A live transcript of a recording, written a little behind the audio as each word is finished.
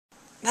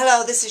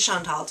Hello, this is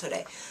Chantal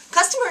Tode.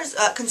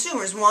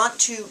 Consumers want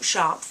to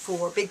shop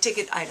for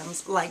big-ticket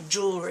items like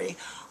jewelry,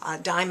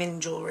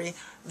 diamond jewelry,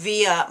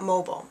 via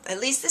mobile. At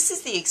least this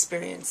is the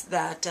experience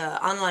that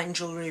online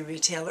jewelry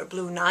retailer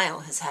Blue Nile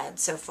has had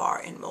so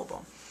far in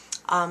mobile.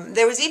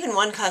 There was even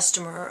one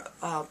customer,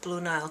 Blue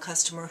Nile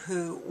customer,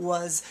 who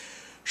was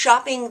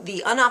shopping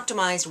the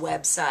unoptimized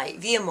website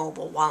via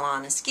mobile while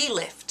on a ski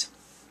lift.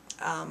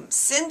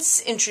 Since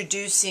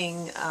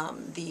introducing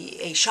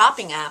a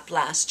shopping app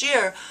last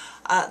year,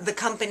 the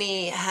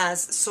company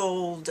has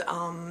sold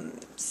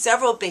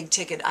several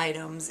big-ticket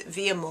items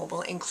via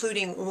mobile,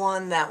 including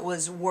one that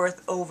was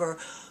worth over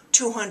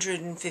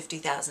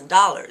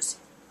 $250,000.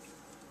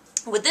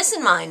 With this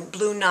in mind,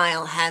 Blue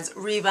Nile has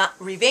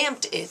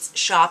revamped its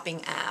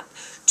shopping app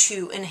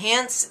to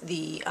enhance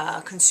the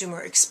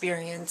consumer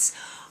experience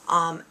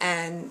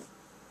and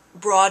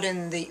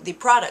broaden the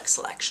product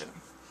selection.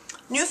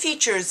 New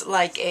features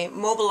like a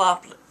mobile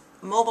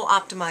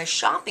optimized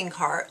shopping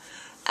cart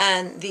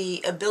and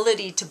the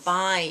ability to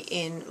buy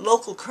in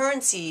local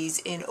currencies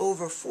in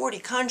over 40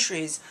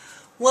 countries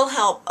will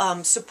help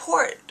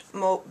support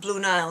Blue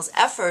Nile's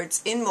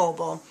efforts in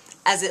mobile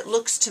as it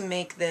looks to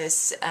make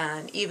this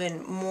an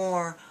even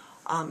more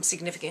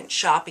significant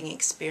shopping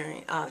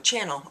experience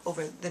channel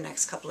over the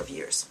next couple of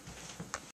years.